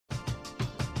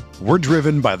We're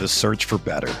driven by the search for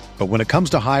better. But when it comes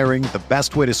to hiring, the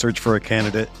best way to search for a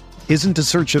candidate isn't to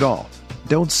search at all.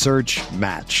 Don't search,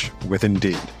 match with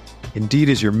Indeed. Indeed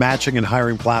is your matching and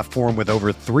hiring platform with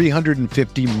over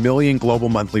 350 million global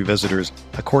monthly visitors,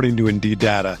 according to Indeed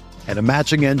data, and a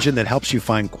matching engine that helps you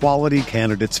find quality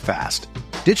candidates fast.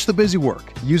 Ditch the busy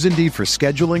work. Use Indeed for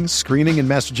scheduling, screening, and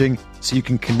messaging so you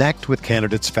can connect with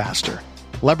candidates faster.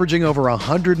 Leveraging over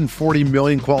 140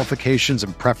 million qualifications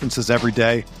and preferences every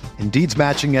day, Indeed's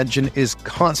matching engine is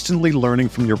constantly learning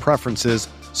from your preferences,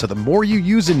 so the more you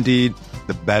use Indeed,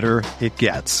 the better it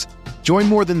gets. Join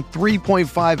more than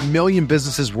 3.5 million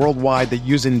businesses worldwide that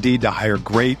use Indeed to hire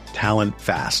great talent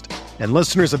fast. And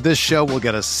listeners of this show will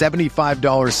get a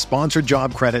 $75 sponsored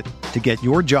job credit to get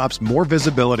your jobs more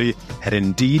visibility at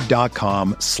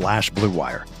Indeed.com/Blue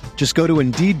Wire. Just go to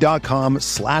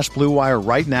Indeed.com/Blue Wire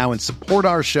right now and support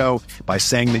our show by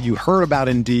saying that you heard about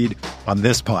Indeed on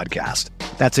this podcast.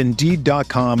 That's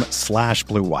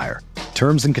Indeed.com/Blue Wire.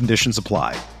 Terms and conditions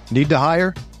apply. Need to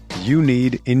hire? You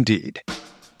need Indeed.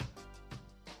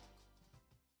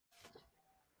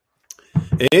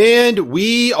 And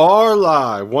we are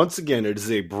live. Once again, it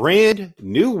is a brand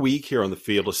new week here on the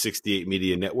Field of 68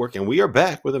 Media Network, and we are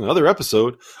back with another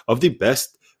episode of the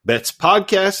Best Bets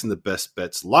podcast and the Best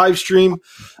Bets live stream.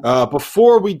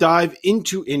 Before we dive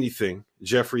into anything,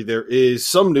 Jeffrey, there is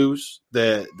some news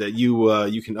that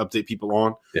you can update people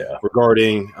on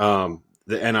regarding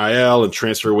the NIL and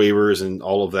transfer waivers and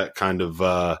all that kind of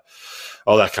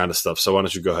stuff. So why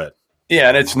don't you go ahead? Yeah,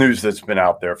 and it's news that's been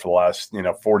out there for the last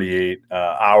 48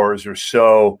 hours or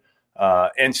so.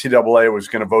 NCAA was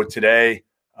going to vote today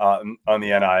on the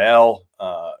NIL.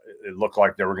 It looked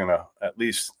like they were going to at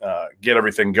least get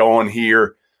everything going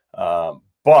here,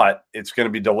 but it's going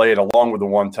to be delayed along with the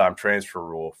one-time transfer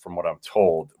rule. From what I'm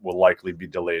told, will likely be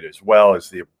delayed as well, as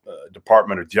the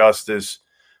Department of Justice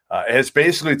has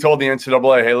basically told the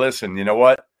NCAA, "Hey, listen, you know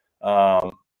what?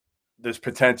 There's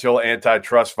potential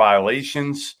antitrust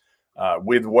violations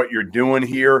with what you're doing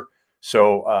here."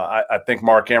 So I think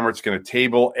Mark Emmert's going to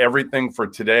table everything for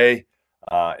today,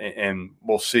 and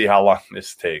we'll see how long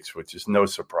this takes, which is no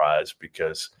surprise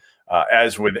because,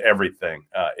 as with everything,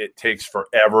 it takes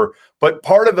forever. But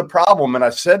part of the problem, and I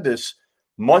said this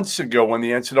months ago when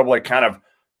the NCAA kind of,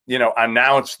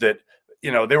 announced that,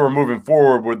 they were moving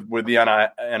forward with the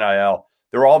NIL,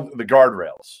 they're all the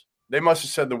guardrails. They must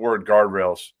have said the word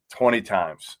guardrails 20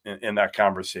 times in that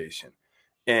conversation.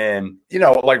 And,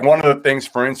 like one of the things,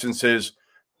 for instance, is,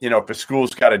 if a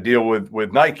school's got to deal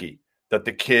with Nike, that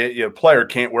the player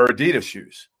can't wear Adidas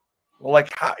shoes. Well, like,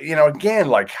 how, again,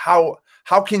 like how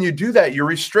can you do that? You're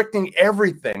restricting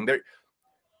everything. There,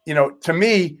 to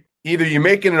me, either you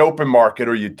make it an open market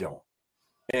or you don't.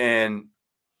 And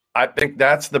I think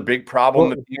that's the big problem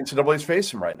that the NCAA is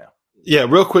facing right now. Yeah,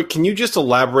 real quick, can you just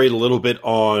elaborate a little bit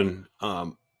on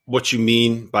what you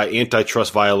mean by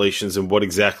antitrust violations and what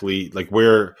exactly, like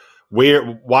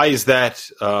why is that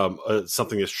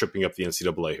something that's tripping up the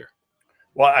NCAA here?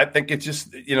 Well, I think it's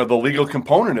just, the legal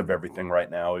component of everything right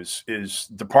now is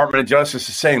Department of Justice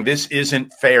is saying this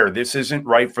isn't fair. This isn't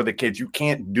right for the kids. You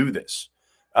can't do this.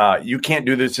 You can't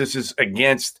do this. This is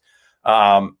against,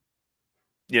 the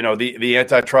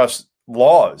antitrust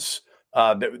laws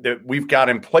that we've got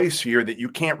in place here, that you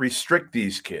can't restrict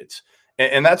these kids.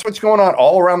 And that's what's going on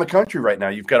all around the country right now.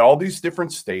 You've got all these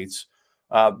different states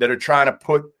that are trying to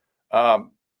put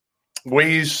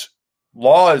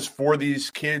laws for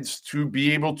these kids to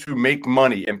be able to make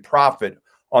money and profit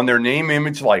on their name,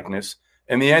 image, likeness.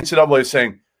 And the NCAA is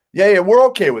saying, yeah, we're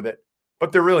okay with it,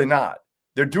 but they're really not.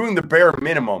 They're doing the bare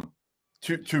minimum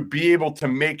to be able to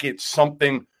make it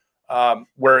something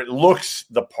where it looks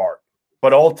the part.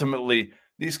 But ultimately,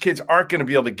 these kids aren't going to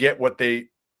be able to get what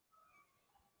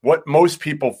most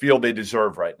people feel they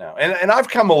deserve right now. And I've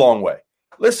come a long way.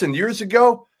 Listen, years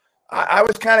ago, I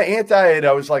was kind of anti it.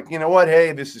 I was like, you know what?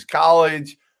 Hey, this is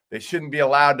college. They shouldn't be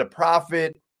allowed to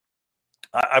profit.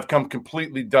 I've done a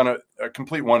complete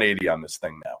 180 on this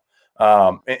thing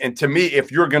now. And to me, if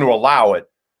you're going to allow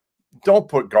it, don't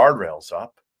put guardrails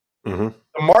up. Mm-hmm.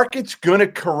 The market's going to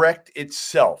correct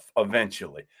itself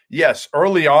eventually. Yes,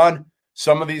 early on,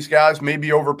 some of these guys may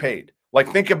be overpaid.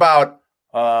 Like, think about,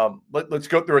 let's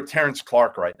go through a Terrence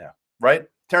Clark right now, right?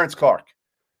 Terrence Clark,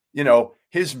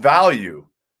 his value,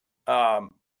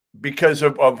 because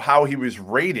of how he was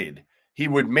rated, he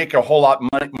would make a whole lot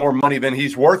more money than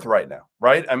he's worth right now,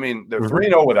 right? I mean, they're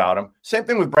 3-0 without him. Same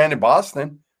thing with Brandon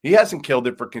Boston. He hasn't killed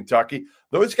it for Kentucky.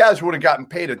 Those guys would have gotten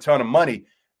paid a ton of money.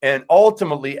 And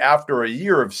ultimately, after a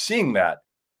year of seeing that,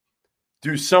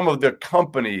 do some of the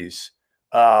companies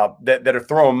that are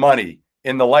throwing money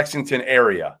in the Lexington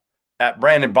area at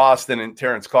Brandon Boston and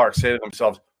Terrence Clark say to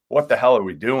themselves, what the hell are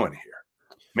we doing here?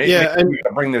 Maybe we got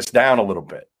to bring this down a little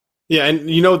bit. Yeah, and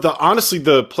honestly,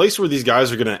 the place where these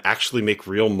guys are going to actually make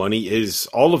real money is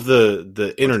all of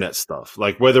the internet stuff.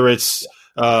 Like whether it's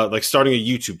like starting a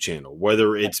YouTube channel,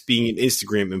 whether it's being an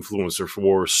Instagram influencer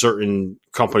for certain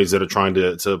companies that are trying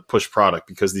to push product,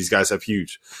 because these guys have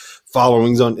huge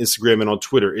followings on Instagram and on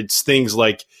Twitter. It's things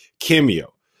like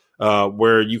Cameo,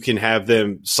 where you can have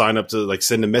them sign up to like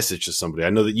send a message to somebody. I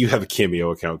know that you have a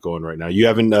Cameo account going right now. You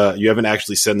haven't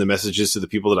actually sent the messages to the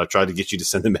people that I've tried to get you to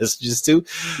send the messages to,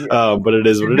 but it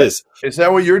is what it is. Is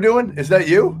that what you're doing? Is that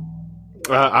you?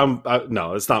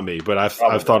 No, it's not me, but I've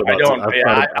thought about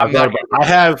it.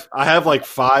 I have like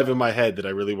 5 in my head that I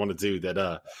really want to do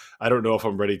that. I don't know if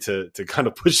I'm ready to kind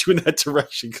of push you in that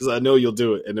direction, because I know you'll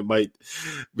do it, and it might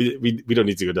we don't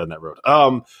need to go down that road.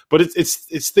 But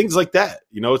it's things like that,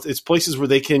 it's places where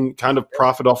they can kind of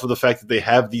profit off of the fact that they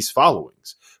have these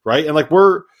followings, right? And like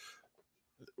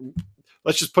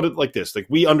let's just put it like this: like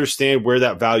we understand where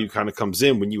that value kind of comes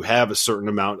in when you have a certain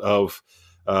amount of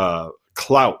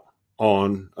clout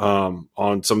on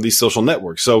some of these social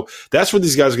networks. So that's where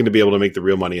these guys are going to be able to make the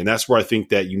real money. And that's where I think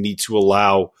that you need to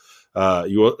allow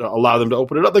them to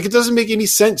open it up. Like, it doesn't make any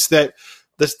sense that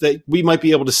we might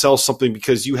be able to sell something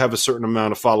because you have a certain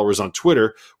amount of followers on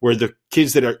Twitter, where the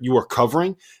kids that you are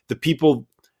covering, the people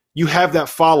you have that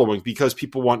following because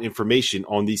people want information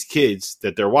on these kids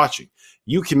that they're watching.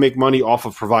 You can make money off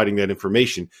of providing that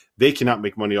information. They cannot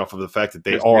make money off of the fact that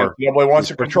they are. Nobody wants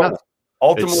to control them.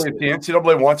 Ultimately, if the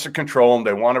NCAA wants to control them,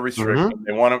 they want to restrict them.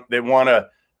 They want to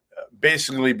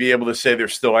basically be able to say they're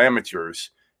still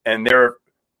amateurs, and they're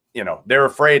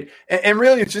afraid. And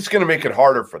really, it's just going to make it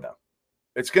harder for them.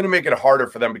 It's going to make it harder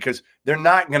for them because they're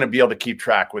not going to be able to keep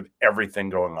track with everything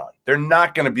going on. They're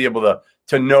not going to be able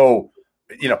to know,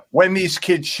 when these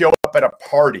kids show up at a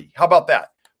party. How about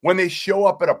that? When they show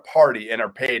up at a party and are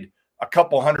paid a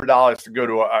couple $100 to go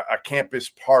to a campus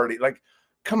party, like,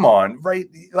 come on, right?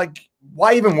 Like,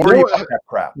 why even worry about that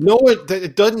crap? No,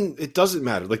 it doesn't. It doesn't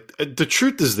matter. Like, the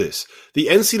truth is this: the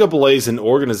NCAA is an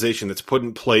organization that's put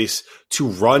in place to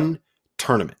run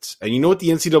tournaments. And you know what the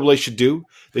NCAA should do?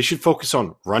 They should focus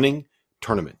on running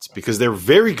tournaments, because they're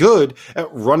very good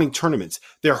at running tournaments.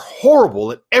 They're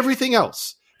horrible at everything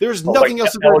else. There's nothing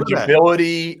else about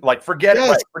eligibility. Like, forget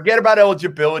about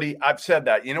eligibility. I've said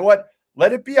that. You know what?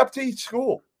 Let it be up to each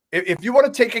school. If you want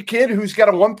to take a kid who's got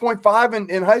a 1.5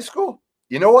 in high school,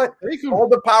 you know what? All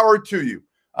the power to you.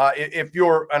 If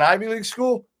you're an Ivy League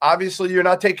school, obviously you're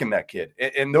not taking that kid.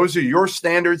 And those are your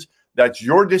standards. That's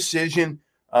your decision.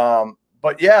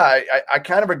 But, yeah, I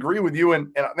kind of agree with you.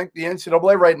 And I think the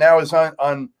NCAA right now is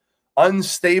on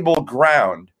unstable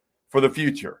ground for the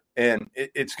future. And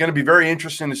it's going to be very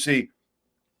interesting to see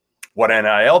what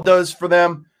NIL does for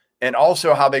them, and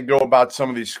also how they go about some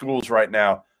of these schools right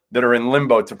now that are in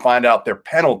limbo to find out their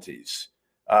penalties,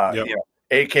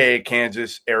 AKA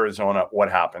Kansas, Arizona,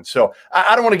 what happened. So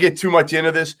I don't want to get too much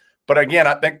into this, but again,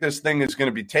 I think this thing is going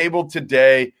to be tabled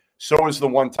today. So is the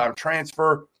one-time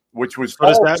transfer, which was. So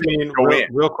does that mean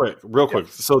real quick?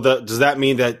 So does that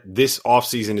mean that this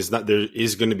offseason there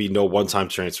is going to be no one-time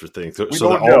transfer thing? We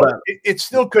don't know. It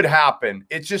still could happen.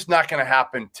 It's just not going to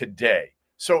happen today.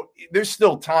 So there's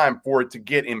still time for it to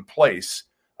get in place,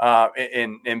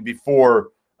 and before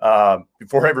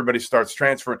everybody starts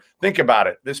transferring. Think about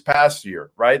it. This past year,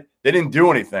 right? They didn't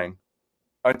do anything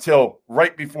until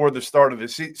right before the start of the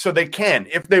season. So they can,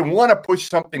 if they want to push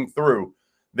something through,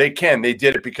 they can. They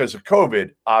did it because of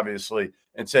COVID, obviously,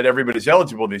 and said everybody's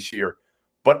eligible this year.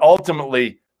 But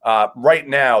ultimately, right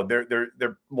now, they're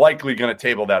likely going to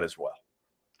table that as well.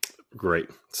 Great.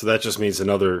 So that just means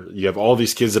you have all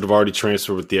these kids that have already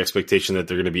transferred with the expectation that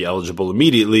they're going to be eligible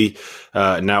immediately,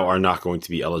 now are not going to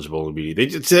be eligible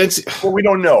immediately. Well, we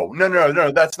don't know.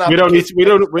 No. That's not. We don't need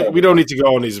to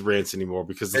go on these rants anymore,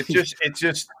 because it's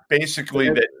just basically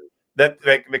that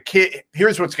the kid.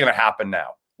 Here's what's going to happen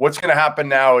now. What's going to happen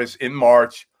now is in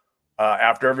March,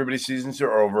 after everybody's seasons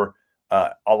are over,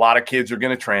 a lot of kids are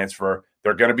going to transfer.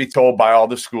 They're going to be told by all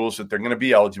the schools that they're going to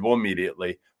be eligible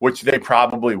immediately, which they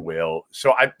probably will.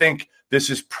 So I think this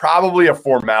is probably a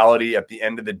formality at the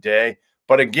end of the day.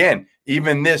 But again,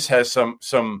 even this has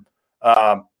some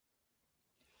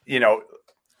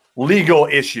legal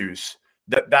issues.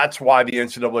 That's why the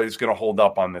NCAA is going to hold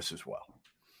up on this as well.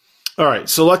 All right,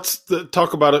 so let's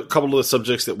talk about a couple of the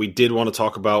subjects that we did want to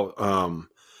talk about.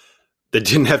 that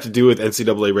didn't have to do with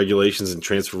NCAA regulations and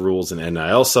transfer rules and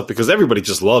NIL stuff, because everybody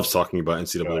just loves talking about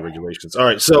NCAA regulations. All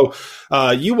right, so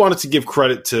you wanted to give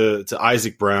credit to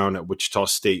Isaac Brown at Wichita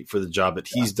State for the job that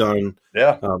he's done.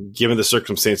 Yeah. Given the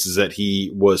circumstances that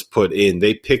he was put in.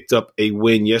 They picked up a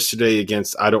win yesterday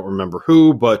against, I don't remember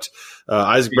who, but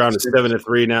Isaac Brown is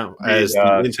 7-3 now as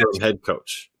the interim head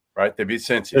coach. Right, they beat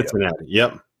Cincinnati.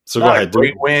 Yep. So go ahead.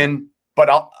 Great win, but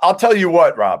I'll tell you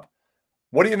what, Rob.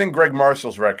 What do you think Greg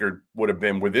Marshall's record would have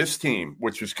been with this team,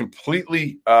 which was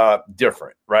completely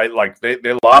different, right? Like they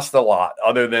lost a lot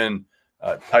other than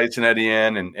Tyson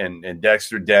Etienne and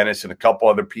Dexter Dennis and a couple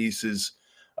other pieces.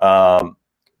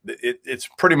 It's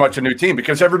pretty much a new team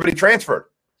because everybody transferred,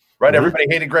 right? Mm-hmm. Everybody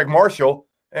hated Greg Marshall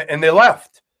and they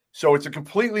left. So it's a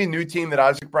completely new team that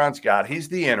Isaac Brown's got. He's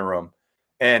the interim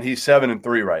and he's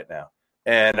 7-3 right now.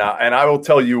 And I will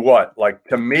tell you what, like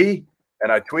to me,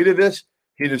 and I tweeted this,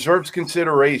 he deserves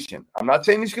consideration. I'm not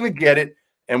saying he's going to get it,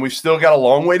 and we've still got a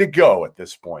long way to go at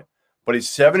this point. But he's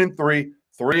 7-3,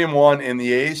 3-1 in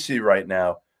the AAC right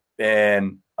now,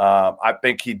 and I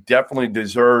think he definitely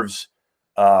deserves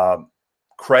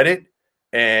credit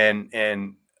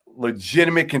and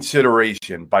legitimate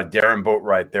consideration by Darren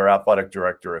Boatwright, their athletic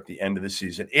director, at the end of the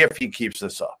season if he keeps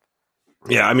this up.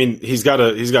 Yeah, I mean he's got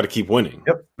to keep winning.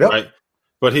 Yep. Right?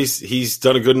 But he's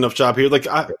done a good enough job here.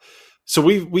 So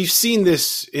we've seen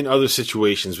this in other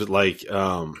situations with like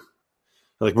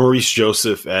Maurice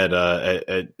Joseph at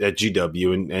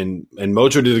GW and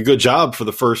Mojo did a good job for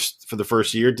the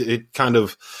first year. It kind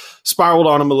of spiraled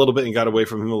on him a little bit and got away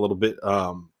from him a little bit.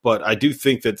 But I do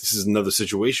think that this is another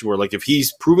situation where like if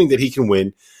he's proving that he can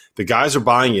win, the guys are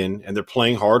buying in and they're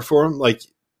playing hard for him. Like,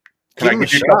 can I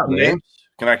give you a couple names?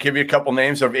 Can I give you a couple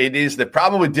names of ADs that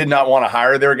probably did not want to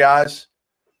hire their guys,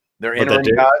 their interim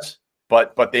guys?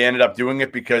 But they ended up doing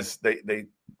it because they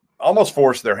almost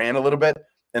forced their hand a little bit.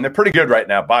 And they're pretty good right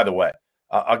now, by the way.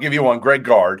 I'll give you one. Greg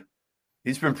Gard.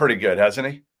 He's been pretty good,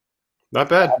 hasn't he? Not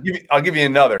bad. I'll give you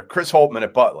another. Chris Holtman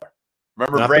at Butler.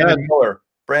 Remember Not Brandon bad. Miller?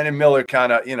 Brandon Miller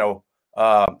kind of,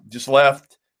 just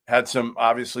left, had some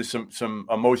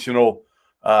emotional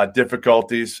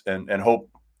difficulties and hope.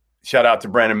 Shout out to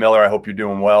Brandon Miller. I hope you're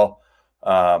doing well.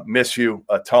 Miss you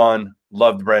a ton.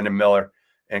 Loved Brandon Miller.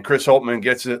 And Chris Holtman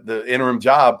gets the interim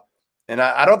job. And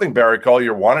I don't think Barry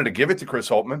Collier wanted to give it to Chris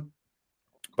Holtman.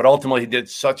 But ultimately, he did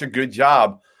such a good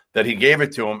job that he gave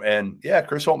it to him. And, yeah,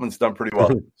 Chris Holtman's done pretty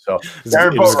well. So it's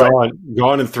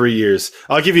gone in 3 years.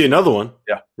 I'll give you another one.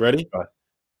 Yeah. Ready?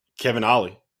 Kevin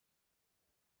Ollie.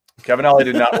 Kevin Ollie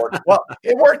did not work. Well,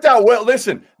 it worked out well.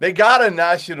 Listen, they got a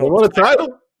national – They won a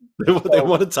title. They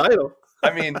won a title.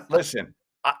 I mean, listen,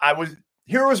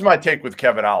 here was my take with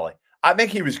Kevin Ollie. I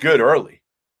think he was good early.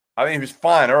 I think he was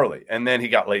fine early, and then he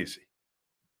got lazy.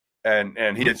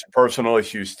 And he had some personal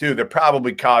issues too that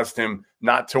probably caused him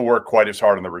not to work quite as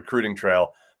hard on the recruiting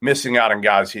trail, missing out on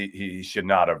guys he should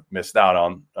not have missed out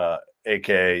on,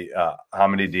 a.k.a.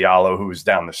 Hamidi Diallo, who was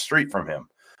down the street from him,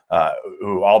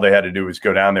 who all they had to do was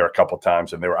go down there a couple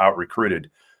times, and they were out-recruited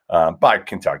by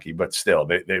Kentucky, but still,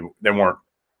 they weren't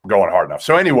going hard enough.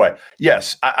 So anyway,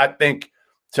 yes, I think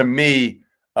to me,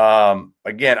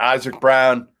 again, Isaac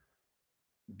Brown,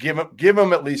 give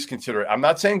him at least consideration. I'm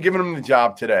not saying giving him the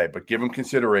job today, but give him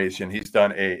consideration. He's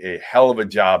done a hell of a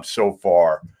job so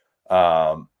far.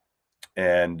 Like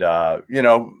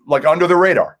under the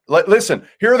radar. Listen,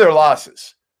 here are their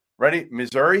losses. Ready?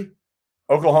 Missouri,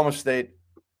 Oklahoma State,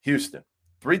 Houston.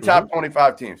 3 top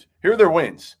 25 teams. Here are their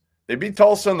wins. They beat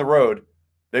Tulsa on the road.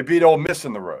 They beat Ole Miss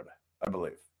on the road, I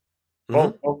believe.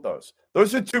 Both those.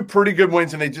 Those are 2 pretty good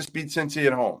wins, and they just beat Cincy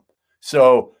at home.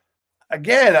 So,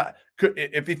 again,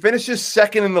 if he finishes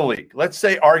second in the league, let's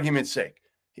say argument's sake,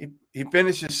 he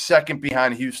finishes second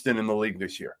behind Houston in the league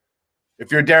this year.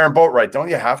 If you're Darren Boatwright, don't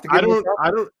you have to give him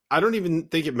I don't even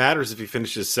think it matters if he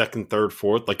finishes second, third,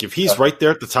 fourth. Like if he's right there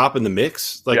at the top in the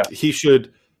mix, he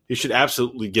should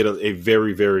absolutely get a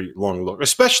very, very long look.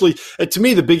 Especially to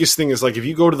me, the biggest thing is like if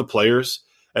you go to the players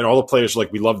and all the players are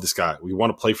like, we love this guy, we want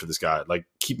to play for this guy, like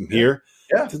keep him here.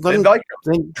 Yeah, they like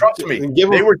him. Trust me,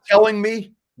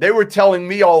 they were telling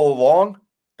me all along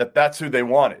that that's who they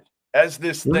wanted. As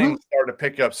this thing started to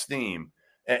pick up steam,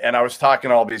 and I was talking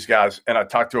to all these guys, and I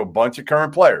talked to a bunch of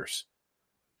current players,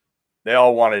 they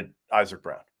all wanted Isaac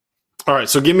Brown. All right,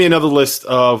 so give me another list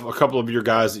of a couple of your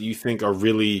guys that you think are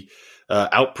really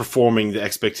outperforming the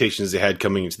expectations they had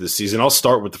coming into the season. I'll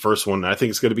start with the first one. I think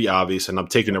it's going to be obvious, and I'm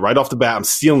taking it right off the bat. I'm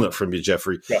stealing it from you,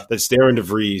 Jeffrey. Yeah. That's Darren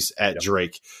DeVries at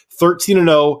Drake.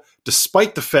 13-0,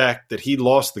 despite the fact that he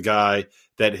lost the guy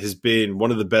that has been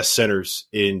one of the best centers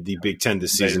in the Big Ten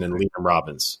this season in Liam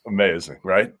Robbins. Amazing,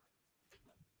 right?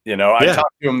 I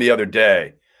talked to him the other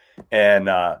day, And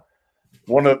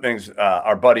one of the things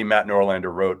our buddy Matt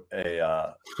Norlander wrote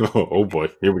oh boy,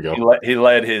 here we go. He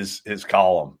led his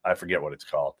column. I forget what it's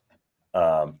called,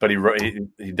 but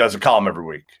he does a column every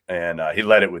week, and he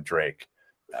led it with Drake.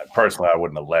 Personally, I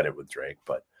wouldn't have led it with Drake,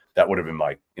 but that would have been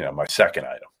my second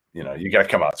item. You got to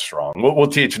come out strong. We'll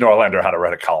teach Norlander how to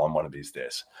write a column one of these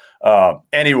days.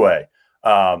 Anyway,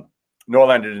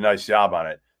 Norlander did a nice job on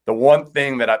it. The one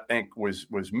thing that I think was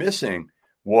missing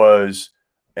was,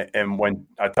 and when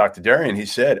I talked to Darian, he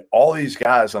said all these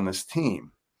guys on this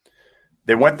team,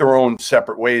 they went their own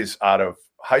separate ways out of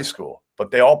high school,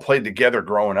 but they all played together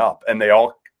growing up, and they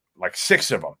all, like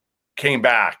 6 of them, came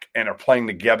back and are playing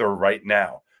together right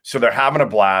now. So they're having a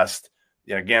blast.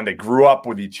 Again, they grew up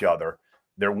with each other.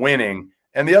 They're winning.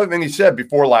 And the other thing he said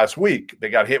before last week, they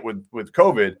got hit with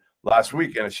COVID last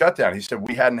week in a shutdown. He said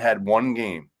we hadn't had one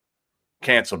game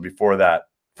canceled before that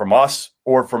from us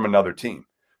or from another team.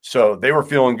 So they were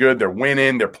feeling good. They're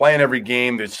winning. They're playing every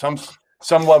game. There's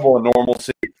some level of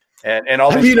normalcy. And all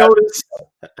have you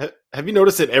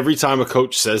noticed that every time a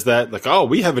coach says that, like, oh,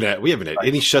 we haven't had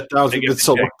any shutdowns. We've been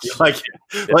so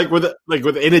like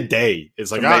within a day,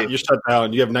 it's like, you're shut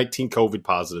down. You have 19 COVID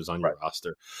positives on your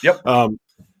roster. Yep.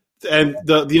 And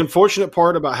the unfortunate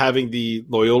part about having the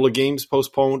Loyola games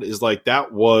postponed is like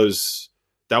that was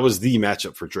the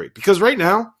matchup for Drake, because right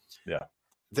now,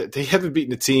 they haven't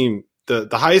beaten a team. The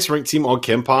highest ranked team on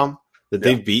KenPom that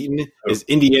they've beaten is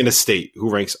Indiana State, who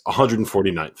ranks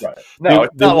 149th. Right. No,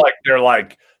 it's not like they're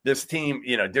like this team.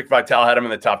 Dick Vitale had them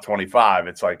in the top 25.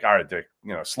 It's like, all right, Dick,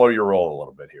 slow your roll a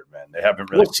little bit here, man. They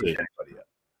haven't really seen anybody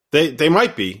yet. They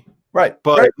might be right,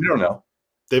 but we don't know.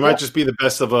 They might just be the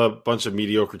best of a bunch of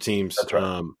mediocre teams. That's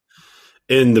right.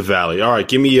 In the Valley. All right,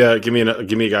 give me a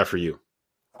guy for you.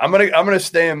 I'm gonna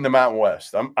stay in the Mountain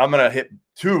West. I'm gonna hit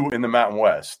 2 in the Mountain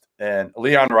West, and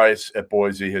Leon Rice at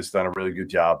Boise has done a really good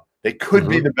job. They could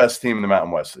be the best team in the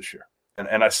Mountain West this year,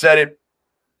 and I said it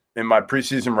in my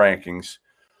preseason rankings,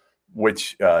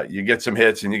 which you get some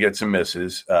hits and you get some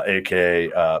misses,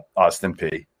 aka Austin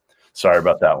P. Sorry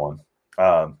about that one.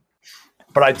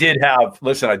 But I did have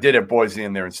Boise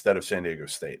in there instead of San Diego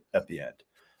State at the end,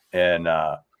 and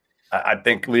I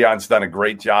think Leon's done a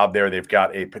great job there. They've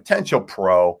got a potential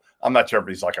pro. I'm not sure if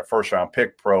he's like a first-round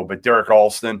pick pro, but Derek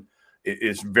Alston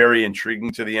is very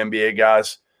intriguing to the NBA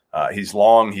guys. He's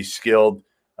long, he's skilled,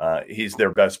 he's their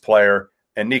best player.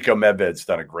 And Nico Medved's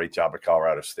done a great job at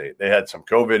Colorado State. They had some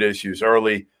COVID issues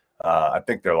early. I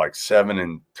think they're like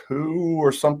 7-2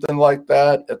 or something like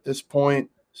that at this point,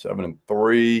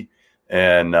 7-3,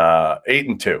 and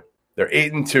 8-2. They're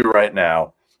 8-2 right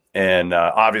now. And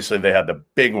obviously they had the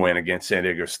big win against San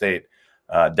Diego State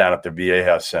down at the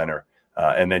Viejas Center,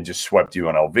 and then just swept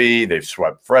UNLV. They've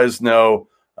swept Fresno.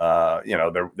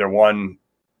 Their one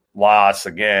loss,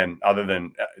 again, other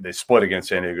than they split against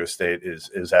San Diego State,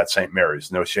 is at St.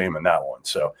 Mary's. No shame in that one.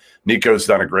 So Nico's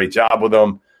done a great job with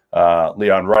them.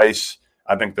 Leon Rice,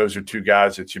 I think those are 2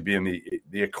 guys that should be in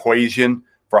the equation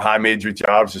for high major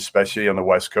jobs, especially on the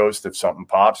West Coast if something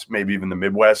pops, maybe even the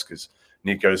Midwest, because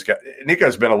Nico's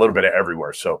been a little bit of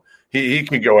everywhere, so he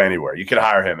could go anywhere. You could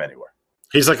hire him anywhere.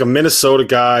 He's like a Minnesota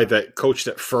guy that coached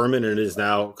at Furman and is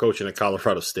now coaching at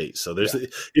Colorado State. So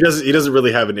he doesn't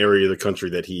really have an area of the country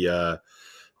that he that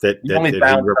only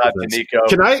downside to Nico.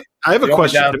 I have a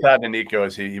question. The downside to Nico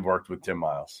is he worked with Tim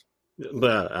Miles.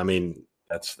 I mean,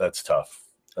 that's tough.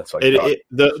 That's like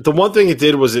the one thing it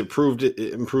did was it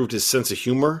improved his sense of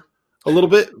humor a little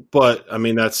bit, but I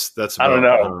mean that's I don't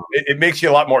know. It makes you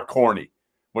a lot more corny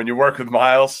when you work with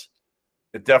Miles.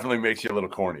 It definitely makes you a little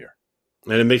cornier,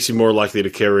 and it makes you more likely to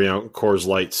carry out Coors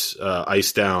Light's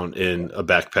ice down in a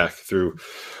backpack through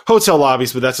hotel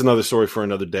lobbies. But that's another story for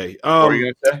another day. What were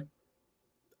you gonna say?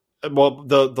 Well,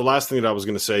 the last thing that I was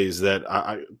going to say is that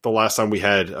the last time we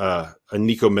had a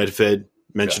Nico Medved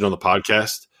mentioned on the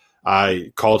podcast,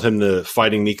 I called him the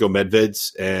Fighting Nico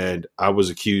Medveds, and I was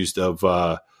accused of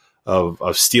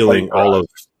stealing plagiarizing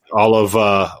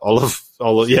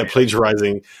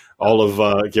all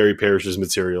of Gary Parrish's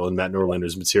material and Matt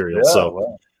Norlander's material.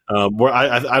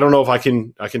 I don't know if I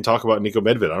can talk about Nico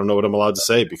Medved. I don't know what I'm allowed to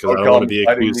say because I don't want to be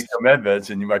accused. Nico Medveds,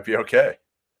 and you might be okay.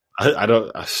 I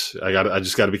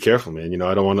just got to be careful, man.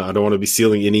 I don't want to be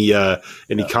stealing any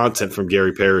content from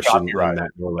Gary Parrish and Matt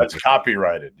Norlander. That's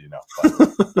copyrighted,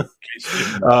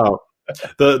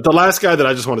 The last guy that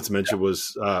I just wanted to mention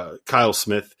was Kyle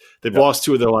Smith. They've lost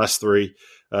 2 of their last 3,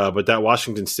 but that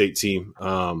Washington State team,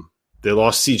 they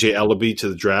lost C.J. Ellaby to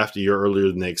the draft a year earlier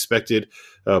than they expected,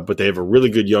 but they have a really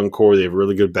good young core. They have a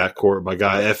really good backcourt. My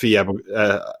guy, Effie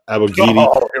Abogidi.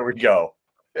 Oh, here we go.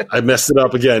 I messed it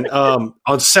up again.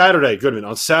 On Saturday, Goodman,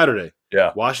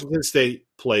 Washington State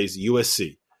plays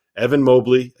USC. Evan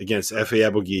Mobley against F.A.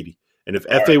 Abogidi. And if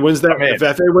FA wins that,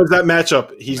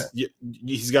 matchup,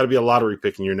 he's got to be a lottery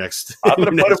pick in your next. I'm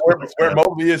going to put him where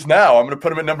Mobley is now. I'm going to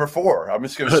put him at number 4. I'm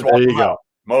just going to swap him out.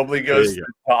 Mobley goes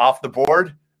off the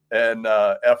board, and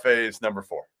FA is number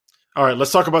 4. All right,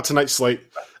 let's talk about tonight's slate.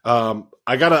 I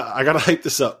gotta hype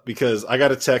this up because I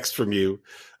got a text from you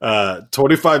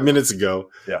 25 minutes ago.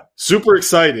 Yeah, super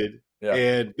excited. Yeah.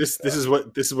 And this is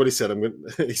what he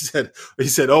said. He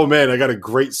said, "Oh man, I got a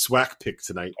great SWAC pick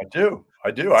tonight." I do.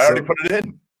 I already put it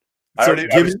in. I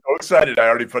was so excited. I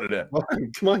already put it in.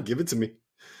 Come on, give it to me.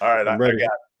 All right, I'm ready.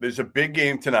 There's a big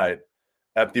game tonight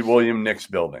at the William Nix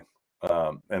building,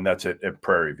 and that's at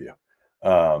Prairie View.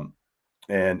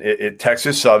 And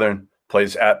Texas Southern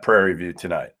plays at Prairie View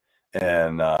tonight,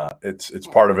 and it's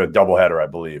part of a doubleheader, I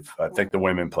believe. I think the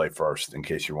women play first, in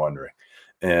case you're wondering.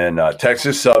 And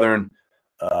Texas Southern,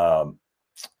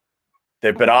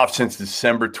 they've been off since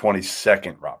December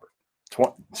 22nd, Robert.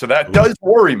 So that does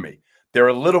worry me. They're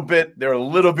a little bit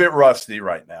rusty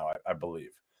right now, I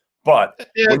believe. But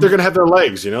they're going to have their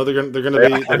legs. They're going to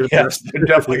be. Yes, they're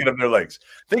definitely going to have their legs.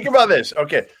 Think about this.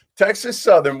 Okay, Texas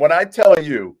Southern. When I tell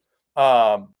you,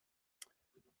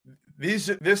 this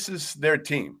is their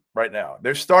team right now.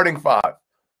 They're starting 5.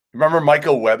 Remember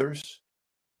Michael Weathers?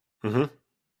 Mm-hmm.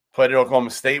 Played at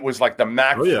Oklahoma State, was like the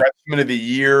MAC freshman of the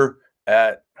year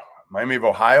at Miami of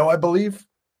Ohio, I believe.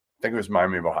 I think it was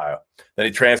Miami of Ohio. Then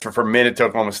he transferred from Minute to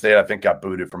Oklahoma State. I think got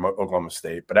booted from Oklahoma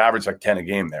State, but averaged like 10 a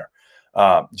game there.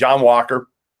 John Walker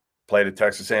played at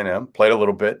Texas A&M, played a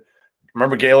little bit.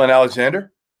 Remember Galen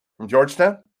Alexander from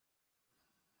Georgetown?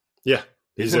 Yeah,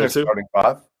 he's in their starting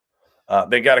 5.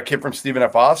 They got a kid from Stephen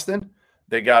F. Austin.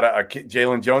 They got a kid,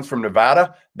 Jalen Jones from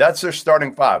Nevada. That's their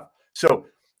starting 5. So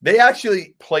they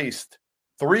actually placed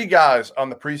 3 guys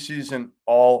on the preseason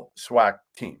all SWAC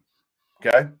team.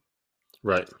 Okay?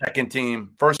 Right. Second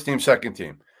team, first team, second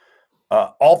team.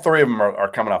 All 3 of them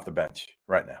are coming off the bench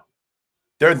right now.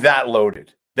 They're that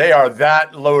loaded. They are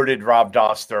that loaded, Rob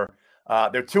Doster.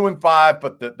 They're 2-5,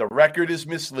 but the record is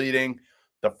misleading.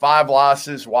 The 5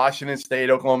 losses, Washington State,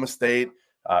 Oklahoma State,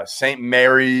 St.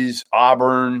 Mary's,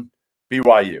 Auburn,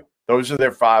 BYU. Those are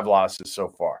their 5 losses so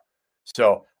far.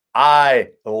 So I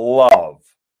love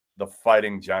the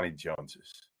Fighting Johnny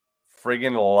Joneses.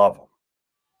 Friggin' love them.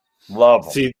 Love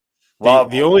them. See,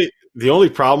 the only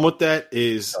problem with that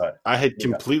is I had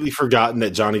completely forgotten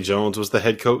that Johnny Jones was the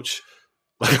head coach.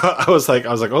 Like I was like,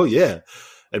 oh yeah,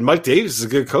 and Mike Davis is a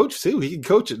good coach too. He can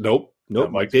coach it. Nope.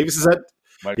 Mike Davis is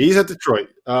he's at Detroit.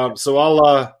 So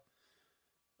I'll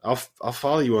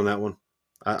follow you on that one.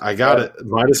 I got it.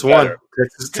 -1.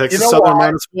 Texas Southern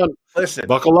 -1. Listen,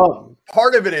 buckle up.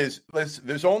 Part of it is,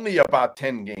 there's only about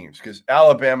 10 games because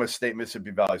Alabama State,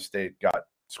 Mississippi Valley State got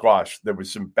squashed. There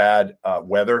was some bad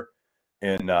weather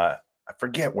in I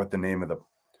forget what the name of the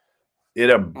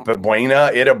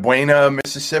Ida Buena,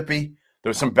 Mississippi. There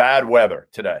was some bad weather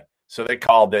today, so they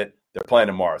called it. They're playing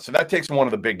tomorrow, so that takes one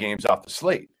of the big games off the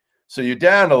slate. So you're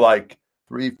down to like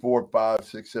 3, 4, 5,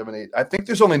 6, 7, 8. I think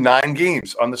there's only 9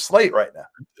 games on the slate right now.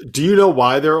 Do you know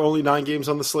why there are only 9 games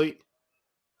on the slate?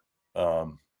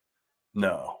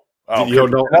 No. Oh, you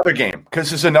don't know another game because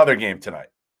there's another game tonight.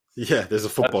 Yeah, there's a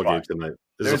football game tonight.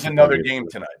 There's another game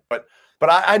tonight. But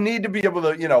I need to be able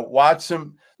to watch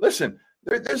some. Listen,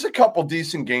 there's a couple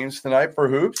decent games tonight for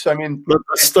hoops. I mean,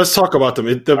 let's talk about them.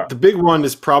 The big one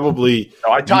is probably.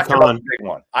 No, I talked about the big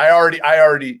one. I already.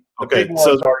 The big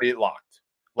one's already locked.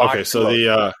 Okay, so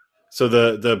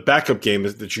the backup game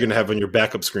is that you're going to have on your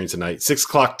backup screen tonight.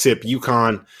 6:00 tip,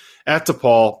 UConn at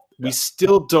DePaul. Yeah. We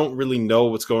still don't really know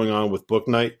what's going on with Book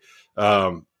Night.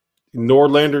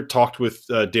 Nordlander talked with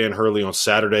Dan Hurley on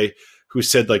Saturday, who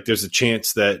said like there's a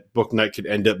chance that Book Night could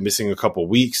end up missing a couple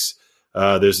weeks.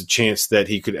 There's a chance that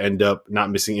he could end up not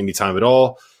missing any time at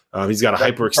all. He's got a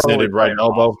hyperextended right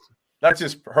elbow. That's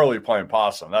just Hurley playing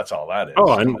possum. That's all that is.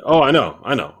 I know.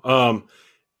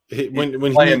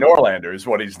 When playing Norlander is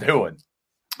what he's doing.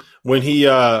 When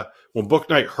Book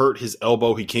Night hurt his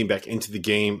elbow, he came back into the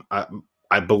game.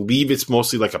 I believe it's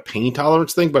mostly like a pain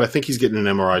tolerance thing, but I think he's getting an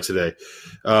MRI today.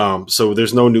 So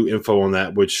there's no new info on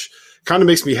that, which kind of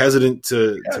makes me hesitant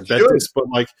to bet this. But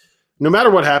like, no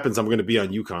matter what happens, I'm going to be on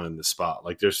UConn in this spot.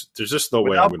 Like, there's just no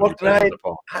way I'm going to be playing at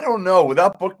DePaul. I don't know.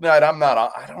 Without Book Night, I'm not.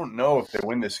 I don't know if they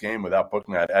win this game without Book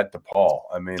Night at DePaul.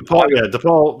 I mean,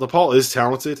 DePaul is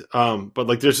talented. But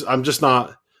like, I'm just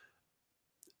not.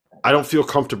 I don't feel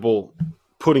comfortable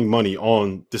putting money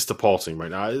on this DePaul team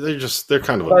right now. They're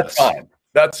kind of a mess. Fine.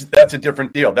 That's a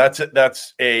different deal.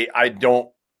 I don't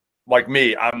like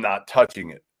me. I'm not touching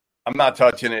it.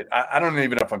 I don't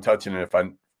even know if I'm touching it. If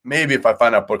I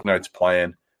find out Book Night's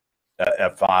playing,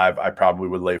 at 5. I probably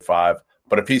would lay 5.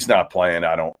 But if he's not playing,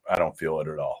 I don't feel it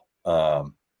at all.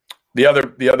 The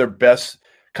other best,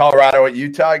 Colorado at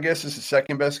Utah, I guess, is the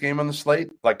second best game on the slate.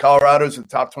 Like, Colorado's a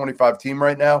top 25 team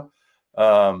right now.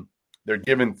 They're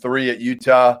giving 3 at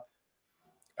Utah.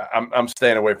 I'm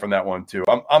staying away from that one too.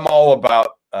 I'm all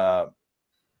about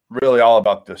really all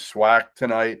about the SWAC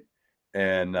tonight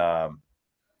and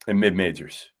mid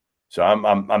majors. So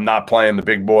I'm not playing the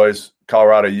big boys.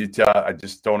 Colorado, Utah. I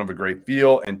just don't have a great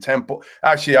feel. And Temple.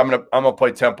 Actually, I'm gonna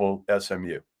play Temple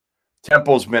SMU.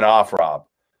 Temple's been off, Rob.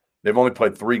 They've only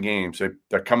played 3 games.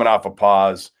 They're coming off a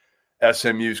pause.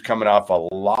 SMU's coming off a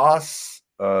loss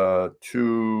to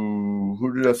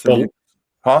who did SMU?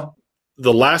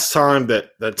 The last time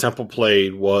that Temple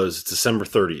played was December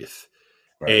 30th.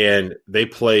 Right. And they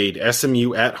played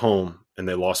SMU at home, and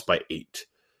they lost by 8.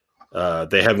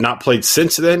 They have not played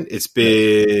since then. It's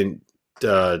been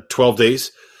 12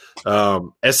 days.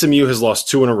 SMU has lost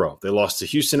 2 in a row. They lost to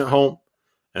Houston at home,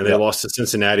 and they lost to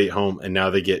Cincinnati at home, and now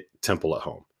they get Temple at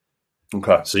home.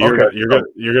 Okay. So you're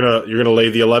gonna lay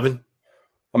the 11?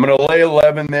 I'm gonna lay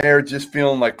 11 there. Just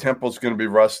feeling like Temple's gonna be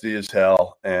rusty as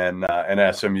hell, and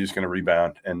SMU's gonna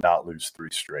rebound and not lose 3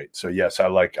 straight. So yes, I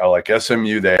like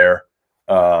SMU there.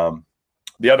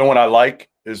 The other one I like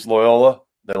is Loyola.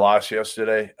 They lost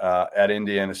yesterday at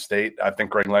Indiana State. I think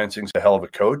Greg Lansing's a hell of a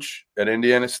coach at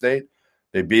Indiana State.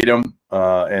 They beat him,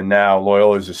 and now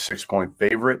Loyola is a 6-point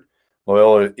favorite.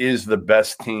 Loyola is the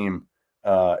best team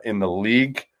in the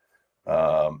league,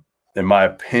 in my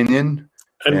opinion.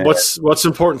 And what's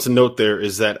important to note there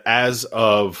is that as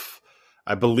of,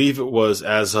 I believe it was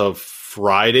as of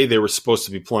Friday, they were supposed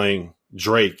to be playing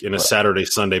Drake in a Saturday,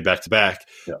 Sunday back-to-back.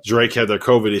 Yeah. Drake had their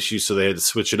COVID issues, so they had to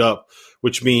switch it up,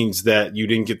 which means that you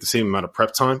didn't get the same amount of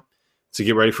prep time to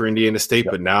get ready for Indiana State.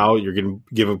 Yep. But now you're going to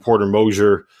give Porter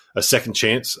Mosier a second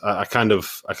chance. I kind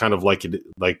of like it,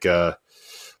 like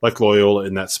Loyola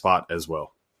in that spot as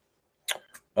well.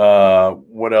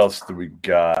 What else do we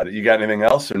got? You got anything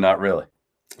else or not really?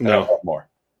 No more.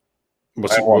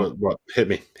 What? Hit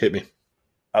me.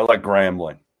 I like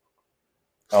Grambling.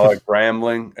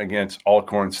 Against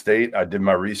Alcorn State. I did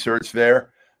my research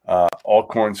there.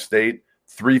 Alcorn State,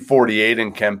 348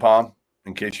 in KenPom,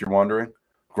 in case you're wondering.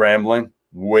 Grambling,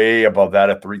 way above that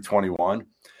at 321.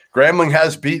 Grambling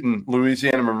has beaten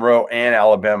Louisiana Monroe and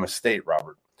Alabama State,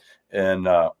 Robert. And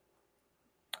I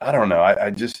don't know.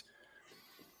 I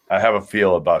have a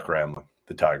feel about Grambling,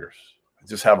 the Tigers. I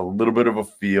just have a little bit of a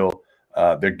feel.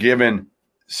 They're given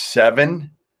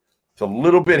 7. It's a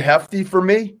little bit hefty for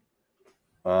me.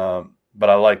 But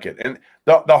I like it. And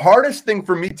the hardest thing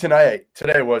for me today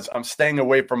was I'm staying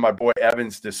away from my boy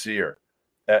Evans Desir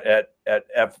at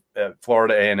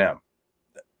Florida A&M.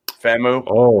 FAMU.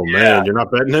 Oh, man, you're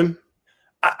not betting him?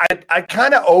 I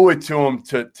kind of owe it to him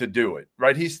to do it,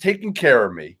 right? He's taking care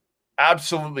of me.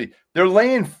 Absolutely. They're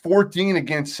laying 14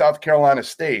 against South Carolina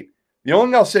State. The only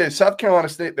thing I'll say is South Carolina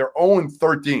State, they're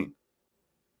 0-13.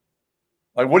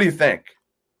 Like, what do you think?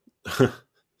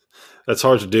 That's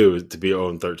hard to do, to be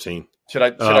 0-13. Should I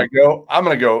go? I'm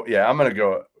gonna go. Yeah, I'm gonna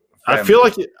go. I feel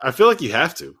like you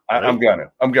have to. Right? I'm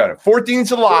gonna.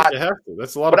 14's a lot. You have to.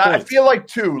 That's a lot. But of points. I feel like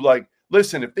too. Like,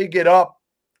 listen, if they get up,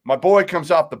 my boy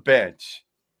comes off the bench,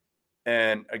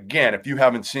 and again, if you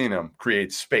haven't seen him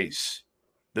create space,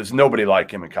 there's nobody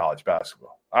like him in college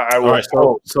basketball. All right,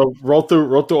 so roll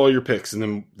through all your picks, and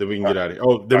then we can get out of here.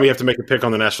 Oh, then we have to make a pick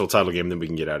on the national title game, then we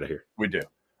can get out of here. We do.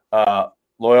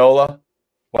 Loyola.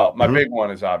 Well, my big one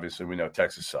is obviously we know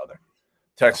Texas Southern.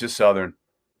 Texas Southern,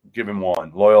 given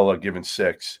 1. Loyola, given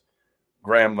 6.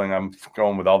 Grambling, I'm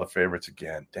going with all the favorites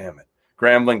again. Damn it.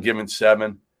 Grambling, given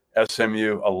 7.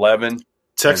 SMU, 11.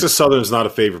 Texas Southern's not a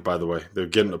favorite, by the way. They're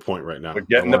getting a point right now. We're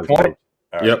getting the point?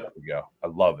 All right, yep. There we go. I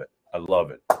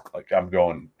love it. Like, I'm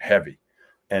going heavy.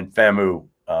 And FAMU,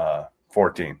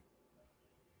 14.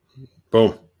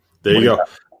 Boom. There you go.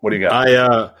 What do you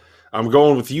got? I'm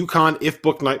going with UConn if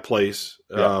book night plays.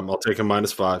 I'll take a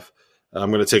 -5.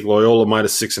 I'm going to take Loyola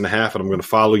 -6.5, and I'm going to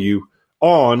follow you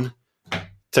on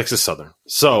Texas Southern.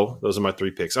 So those are my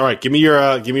 3 picks. All right, give me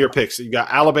your picks. You got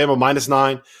Alabama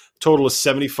 -9. Total is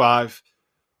 75.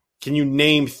 Can you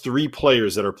name 3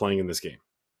 players that are playing in this game?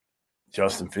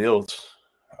 Justin Fields.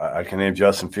 I can name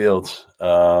Justin Fields.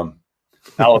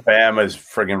 Alabama's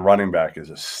friggin' running back is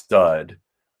a stud.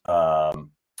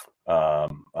 Damn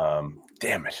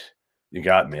it. You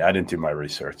got me. I didn't do my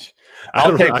research.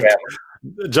 I'll take that.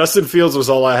 Justin Fields was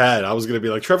all I had. I was going to be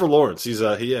like Trevor Lawrence.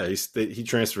 He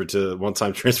transferred to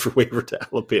one-time transfer waiver to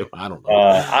Alabama. I don't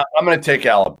know. I'm going to take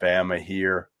Alabama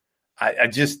here. I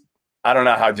just I don't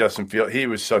know how Justin Fields. He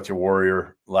was such a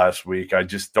warrior last week. I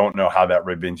just don't know how that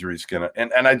rib injury is gonna.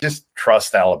 And I just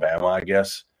trust Alabama, I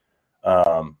guess.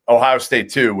 Ohio State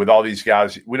too. With all these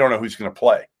guys, we don't know who's going to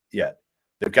play yet.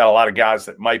 They've got a lot of guys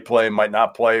that might play, might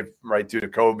not play, right due to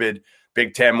COVID.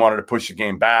 Big Ten wanted to push the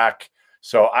game back,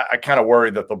 so I kind of worry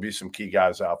that there'll be some key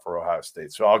guys out for Ohio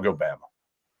State. So I'll go Bama.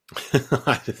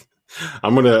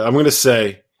 I'm gonna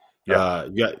say, you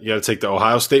got to take the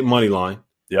Ohio State money line.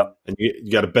 Yep. And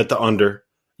you got to bet the under.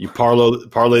 You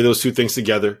parlay those two things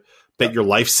together. Bet your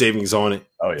life savings on it.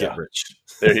 Oh, yeah. Get rich.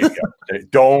 There you go.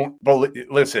 Don't believe.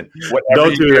 Listen.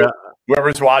 Don't do that.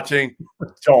 Whoever's watching,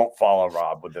 don't follow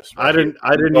Rob with this. I didn't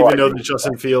even know that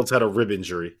Justin Fields had a rib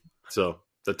injury. So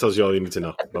that tells you all you need to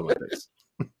know about my picks.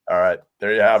 All right,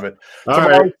 there you have it. All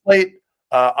Tomorrow's right. slate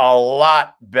a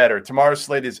lot better. Tomorrow's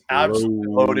slate is absolutely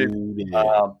loaded.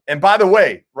 And by the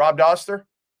way, Rob Doster,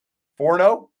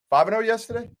 4-0. 5-0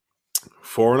 yesterday?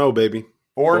 4-0, baby.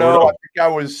 4-0. I think I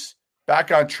was back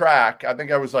on track. I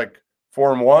think I was like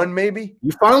 4-1, maybe.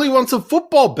 You finally won some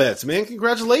football bets, man.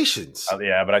 Congratulations.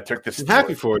 Yeah, but I took the Steelers. I'm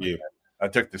happy for you. I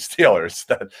took the Steelers.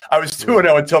 I was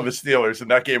 2-0 until the Steelers,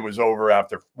 and that game was over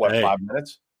after, 5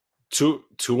 minutes?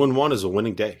 2-1 is a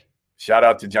winning day. Shout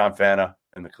out to John Fana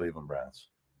and the Cleveland Browns.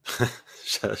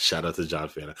 Shout out to John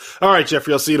Fana. All right,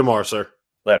 Jeffrey. I'll see you tomorrow, sir.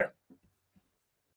 Later.